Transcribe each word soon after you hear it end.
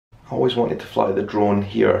I always wanted to fly the drone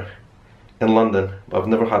here in London, but I've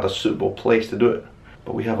never had a suitable place to do it.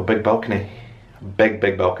 But we have a big balcony, a big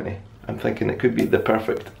balcony. I'm thinking it could be the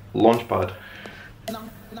perfect launch pad.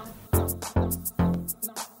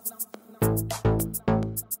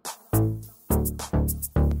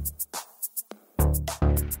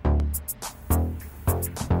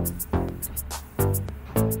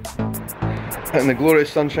 In the glorious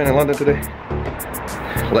sunshine in London today.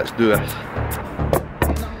 Let's do this.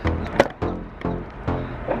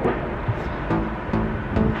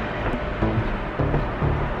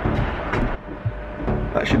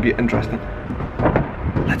 That should be interesting.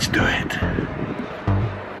 Let's do it.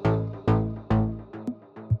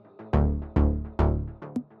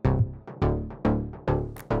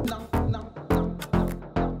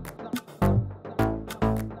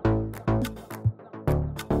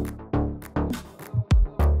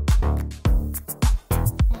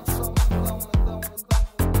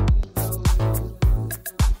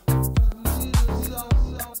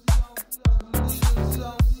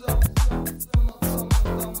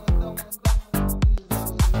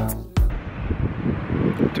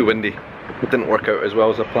 Too windy. It didn't work out as well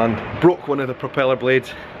as I planned. Broke one of the propeller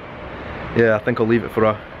blades. Yeah, I think I'll leave it for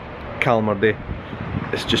a calmer day.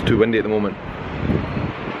 It's just too windy at the moment.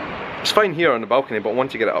 It's fine here on the balcony, but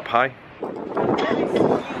once you get it up high.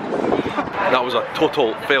 That was a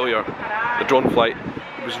total failure, the drone flight.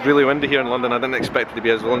 It was really windy here in London. I didn't expect it to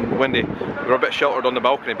be as windy. We were a bit sheltered on the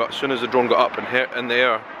balcony, but as soon as the drone got up and hit in the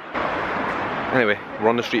air. Anyway, we're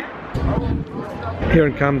on the street. Here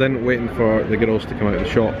in Camden, waiting for the girls to come out of the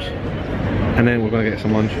shops, and then we're going to get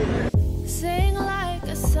some lunch. Sing like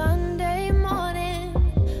a Sunday morning,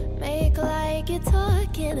 make like you're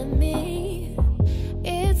talking to me.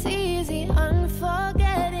 It's easy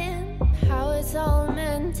unforgetting how it's all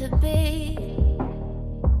meant to be.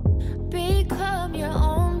 Become your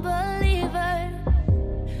own believer,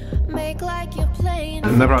 make like you're playing.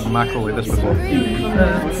 I've never had mackerel like this before.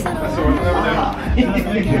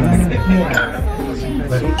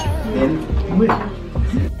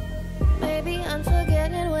 Maybe I'm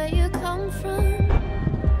forgetting where you come from.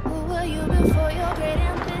 Who were you before your great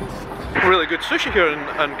ambition? Really good sushi here in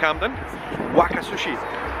Camden. Waka Sushi.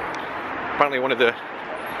 Apparently one of the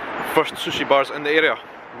first sushi bars in the area.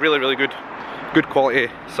 Really good. Good quality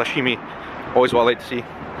sashimi. Always what I like to see.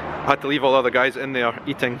 I had to leave all the other guys in there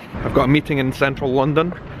eating. I've got a meeting in central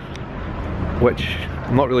London, which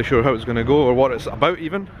I'm not really sure how it's going to go or what it's about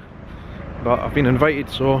even. But I've been invited,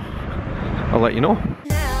 so I'll let you know.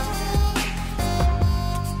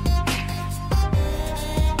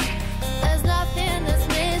 There's nothing that's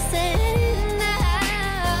missing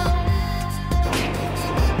now.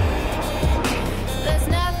 There's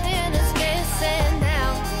nothing that's missing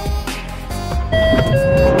now.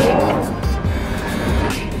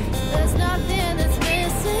 There's nothing that's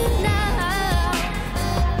missing now.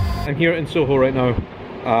 I'm here in Soho right now,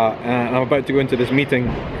 and I'm about to go into this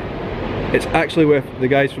meeting. It's actually with the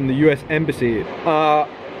guys from the US Embassy.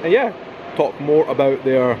 And yeah, talk more about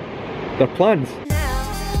their plans.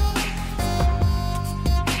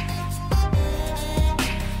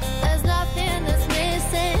 There's nothing that's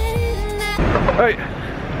missing now. Right,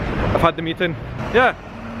 I've had the meeting. Yeah,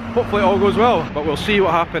 hopefully it all goes well, but we'll see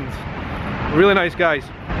what happens. Really nice guys.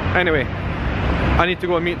 Anyway, I need to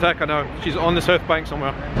go and meet Tekka now. She's on the South Bank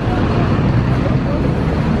somewhere.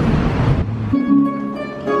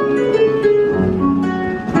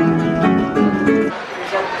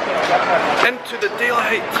 Into the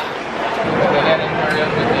daylight.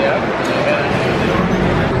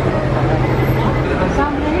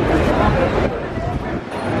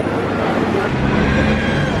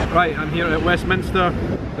 Right, I'm here at Westminster.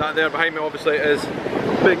 That there behind me obviously is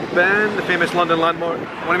Big Ben, the famous London landmark.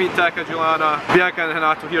 I want to meet Tekka, Juliana, Bianca and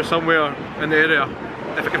Hanato here somewhere in the area,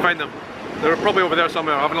 if I can find them. They're probably over there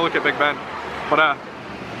somewhere, having a look at Big Ben. But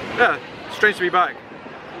yeah, strange to be back.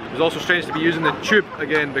 It was also strange to be using the tube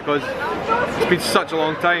again because it's been such a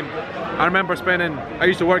long time. I remember I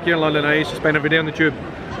used to work here in London, I used to spend every day on the tube,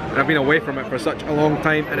 and I've been away from it for such a long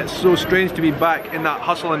time, and it's so strange to be back in that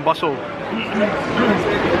hustle and bustle.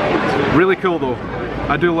 Really cool though.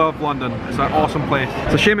 I do love London, it's an awesome place.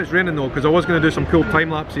 It's a shame it's raining though, because I was going to do some cool time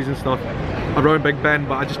lapses and stuff around Big Ben,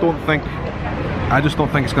 but I just don't think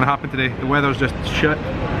it's going to happen today. The weather's just shit.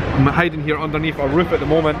 I'm hiding here underneath a roof at the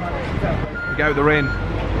moment to get out the rain.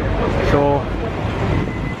 So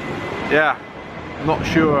yeah, I'm not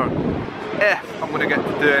sure if I'm going to get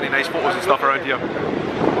to do any nice photos and stuff around here.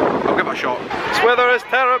 I'll give it a shot. This weather is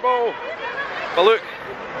terrible, but look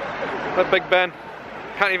at Big Ben.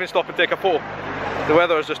 Can't even stop and take a photo. The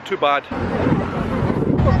weather is just too bad.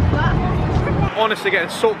 honestly getting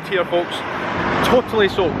soaked here, folks. Totally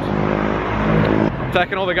soaked. I'm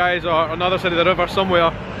taking all the guys on the other side of the river somewhere.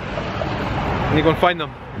 I need to go and find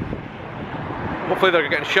them. Hopefully they're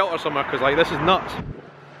getting shelter somewhere, because like, this is nuts.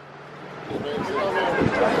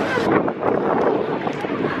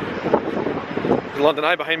 London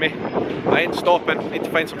Eye behind me. I ain't stopping, need to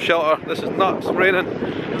find some shelter. This is nuts,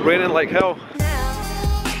 raining like hell.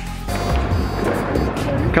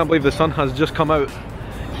 Can't believe the sun has just come out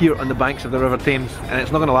here on the banks of the River Thames, and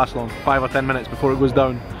it's not going to last long, 5 or 10 minutes before it goes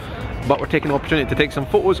down. But we're taking the opportunity to take some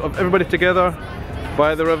photos of everybody together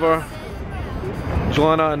by the river.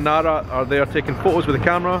 Joanna and Nara are there taking photos with the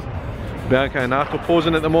camera. Bianca and Nato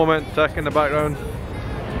posing at the moment, Tech in the background.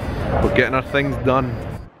 We're getting our things done.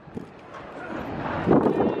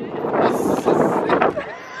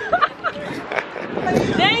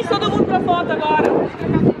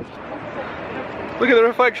 Look at the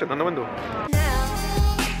reflection on the window.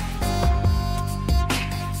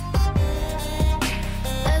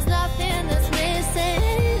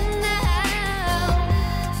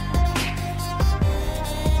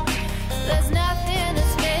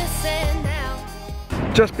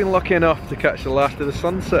 Just been lucky enough to catch the last of the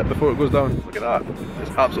sunset before it goes down. Look at that,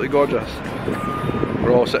 it's absolutely gorgeous.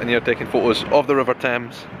 We're all sitting here taking photos of the River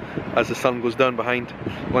Thames as the sun goes down behind.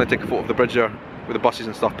 I'm going to take a photo of the bridge there with the buses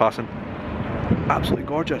and stuff passing. Absolutely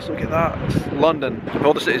gorgeous, look at that. It's London. Of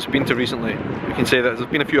all the cities I've been to recently, we can say that there's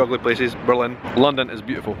been a few ugly places. Berlin, London is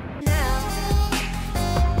beautiful.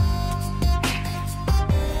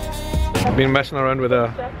 I've been messing around with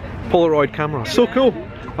a Polaroid camera. So cool!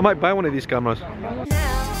 I might buy one of these cameras.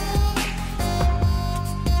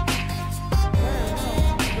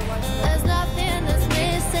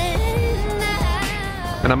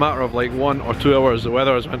 In a matter of like 1 or 2 hours, the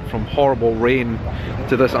weather has went from horrible rain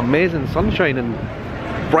to this amazing sunshine and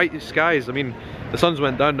bright skies. I mean, the sun's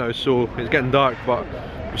went down now, so it's getting dark, but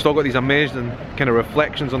we've still got these amazing kind of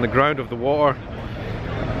reflections on the ground of the water.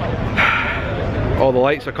 All the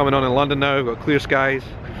lights are coming on in London now, we've got clear skies.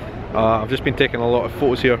 I've just been taking a lot of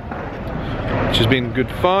photos here, which has been good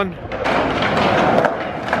fun.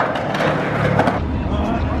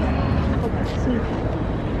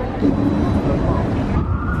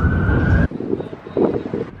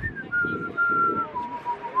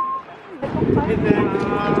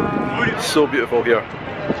 So beautiful here.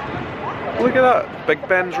 Look at that, Big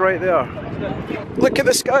Ben's right there. Look at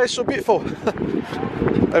the sky, it's so beautiful.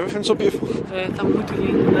 Everything's so beautiful. Está muito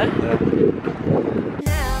lindo, né?